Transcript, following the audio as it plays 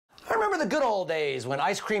remember the good old days when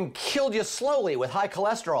ice cream killed you slowly with high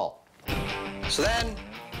cholesterol. So then,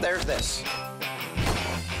 there's this.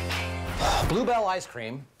 Bluebell ice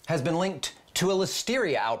cream has been linked to a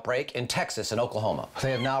listeria outbreak in Texas and Oklahoma. They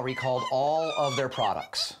have now recalled all of their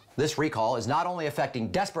products. This recall is not only affecting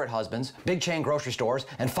desperate husbands, big chain grocery stores,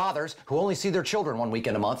 and fathers who only see their children one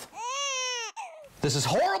weekend a month. This is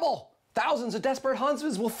horrible! Thousands of desperate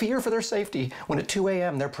husbands will fear for their safety when at 2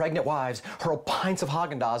 a.m. their pregnant wives hurl pints of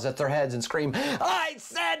Haagen-Dazs at their heads and scream, "I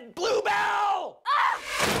said Bluebell!"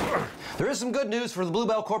 Ah! There is some good news for the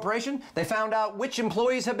Bluebell Corporation. They found out which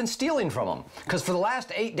employees have been stealing from them, because for the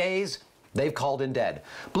last 8 days, they've called in dead.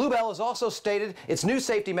 Bluebell has also stated its new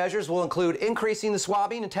safety measures will include increasing the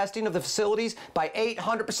swabbing and testing of the facilities by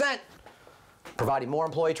 800%, providing more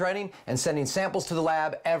employee training, and sending samples to the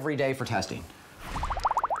lab every day for testing.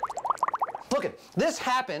 Look it, this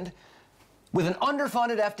happened with an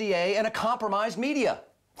underfunded FDA and a compromised media.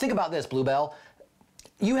 Think about this, Bluebell.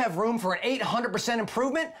 You have room for an 800%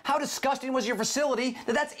 improvement? How disgusting was your facility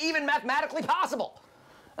that that's even mathematically possible?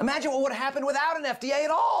 Imagine what would have happened without an FDA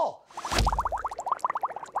at all.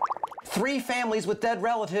 3 families with dead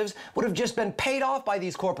relatives would have just been paid off by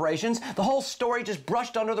these corporations, the whole story just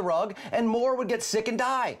brushed under the rug, and more would get sick and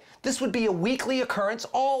die. This would be a weekly occurrence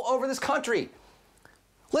all over this country.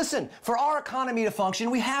 Listen, for our economy to function,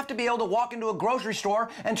 we have to be able to walk into a grocery store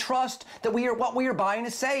and trust that what we are buying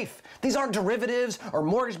is safe. These aren't derivatives or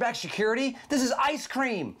mortgage-backed security. This is ice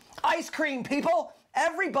cream. Ice cream, people!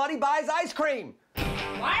 Everybody buys ice cream!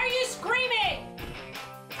 Why are you screaming?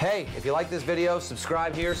 Hey, if you like this video,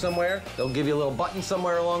 subscribe here somewhere. They'll give you a little button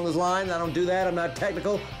somewhere along those lines. I don't do that, I'm not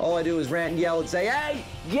technical. All I do is rant and yell and say, hey,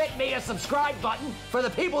 get me a subscribe button for the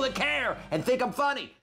people that care and think I'm funny.